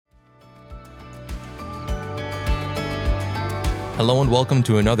Hello and welcome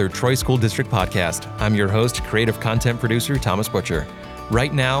to another Troy School District podcast. I'm your host, creative content producer, Thomas Butcher.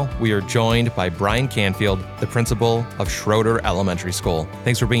 Right now, we are joined by Brian Canfield, the principal of Schroeder Elementary School.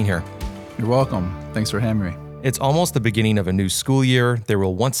 Thanks for being here. You're welcome. Thanks for having me. It's almost the beginning of a new school year. There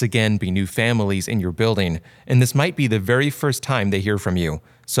will once again be new families in your building, and this might be the very first time they hear from you.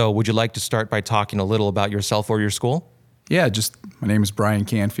 So would you like to start by talking a little about yourself or your school? Yeah, my name is Brian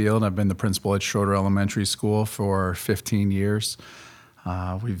Canfield. I've been the principal at Schroeder Elementary School for 15 years.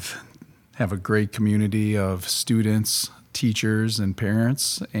 We have a great community of students, teachers, and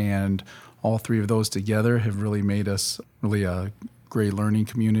parents, and all three of those together have really made us really a great learning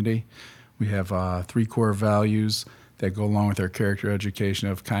community. We have three core values that go along with our character education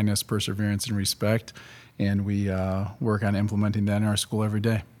of kindness, perseverance, and respect, and we work on implementing that in our school every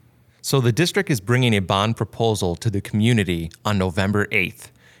day. So the district is bringing a bond proposal to the community on November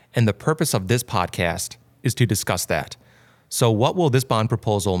 8th, and the purpose of this podcast is to discuss that. So what will this bond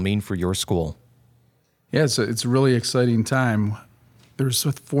proposal mean for your school? Yeah, it's a really exciting time. There's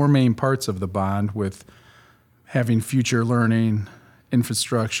four main parts of the bond, with having future learning,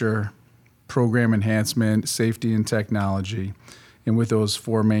 infrastructure, program enhancement, safety, and technology. And with those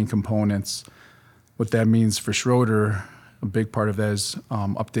four main components, what that means for Schroeder, a big part of that is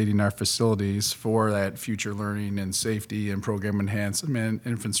updating our facilities for that future learning and safety and program enhancement,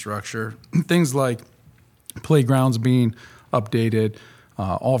 infrastructure. Things like playgrounds being updated,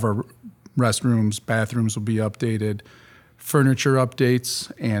 all of our restrooms, bathrooms will be updated, furniture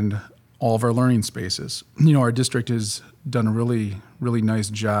updates, and all of our learning spaces. You know, our district has done a really nice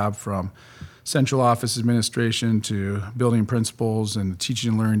job, from central office administration to building principals and the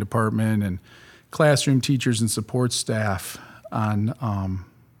teaching and learning department and classroom teachers and support staff, on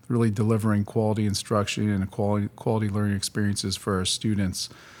really delivering quality instruction and quality learning experiences for our students.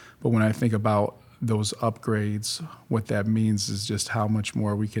 But when I think about those upgrades, what that means is just how much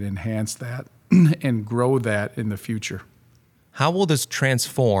more we can enhance that and grow that in the future. How will this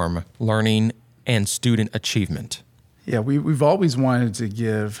transform learning and student achievement? Yeah, we've always wanted to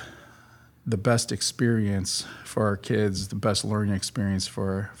give the best experience for our kids, the best learning experience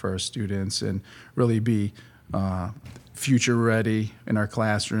for our students, and really be future ready in our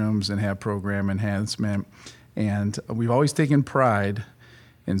classrooms and have program enhancement. And we've always taken pride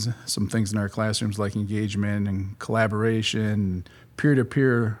in some things in our classrooms, like engagement and collaboration,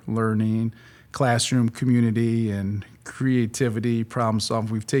 peer-to-peer learning, classroom community, and creativity, problem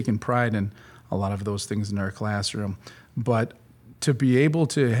solving. We've taken pride in a lot of those things in our classroom. But to be able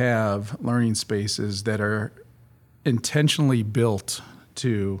to have learning spaces that are intentionally built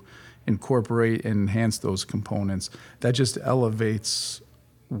to incorporate and enhance those components, that just elevates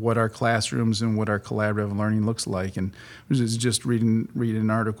what our classrooms and what our collaborative learning looks like. And I was just reading an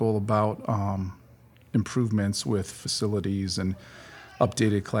article about improvements with facilities and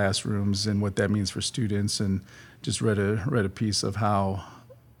updated classrooms and what that means for students, and just read a piece of how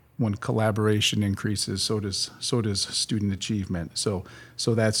when collaboration increases, so does student achievement. So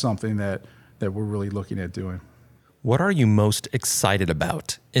that's something that we're really looking at doing. What are you most excited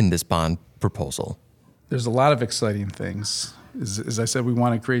about in this bond proposal? There's a lot of exciting things. As I said, we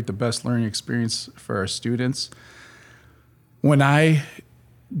want to create the best learning experience for our students. When I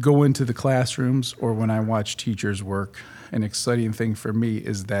go into the classrooms or when I watch teachers work, an exciting thing for me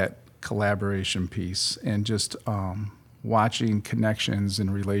is that collaboration piece, and just watching connections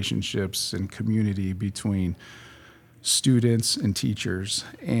and relationships and community between students and teachers.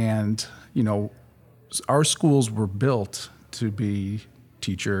 And, you know, our schools were built to be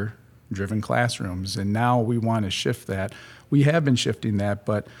teacher-driven classrooms, and now we want to shift that. We have been shifting that,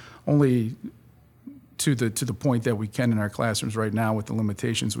 but only to the point that we can in our classrooms right now with the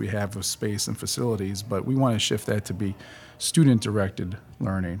limitations we have of space and facilities, but we want to shift that to be student-directed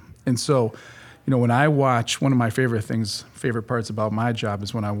learning. And so, you know, when I watch, one of my favorite parts about my job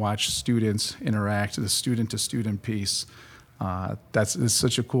is when I watch students interact, the student-to-student piece. It's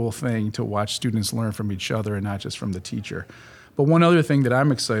such a cool thing to watch students learn from each other and not just from the teacher. But one other thing that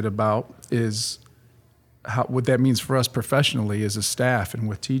I'm excited about is what that means for us professionally as a staff and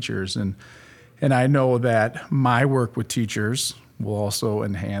with teachers. And I know that my work with teachers will also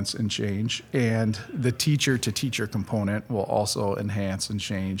enhance and change, and the teacher-to-teacher component will also enhance and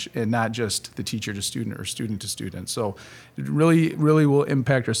change, and not just the teacher-to-student or student-to-student. So it really will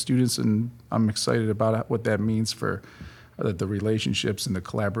impact our students, and I'm excited about what that means for the relationships and the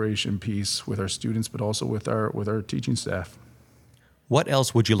collaboration piece with our students, but also with our teaching staff. What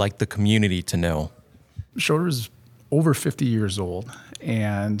else would you like the community to know? Schroeder is over 50 years old,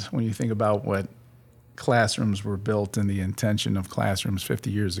 and when you think about what classrooms were built and the intention of classrooms 50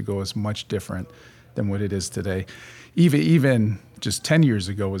 years ago is much different than what it is today. Even just 10 years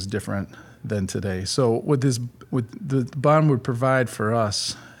ago was different than today. So what the bond would provide for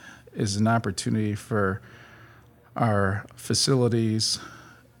us is an opportunity for our facilities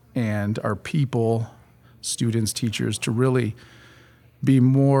and our people, students, teachers, to really be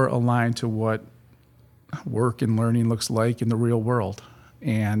more aligned to what work and learning looks like in the real world.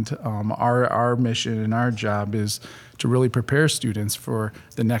 And our mission and our job is to really prepare students for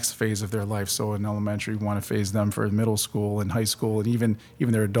the next phase of their life. So in elementary, we want to phase them for middle school and high school and even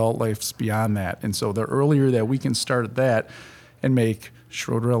their adult lives beyond that. And so the earlier that we can start that and make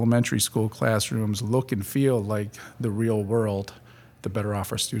Schroeder Elementary School classrooms look and feel like the real world, the better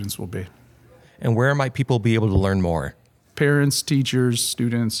off our students will be. And where might people be able to learn more? Parents, teachers,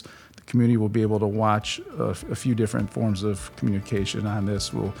 students, the community will be able to watch a few different forms of communication on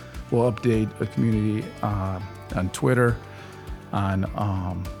this. We'll update the community on Twitter, on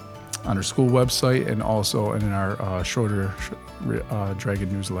our school website, and also in our Schroeder Dragon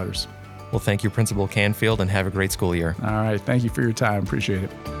newsletters. Well, thank you, Principal Canfield, and have a great school year. All right. Thank you for your time. Appreciate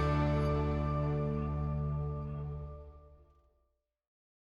it.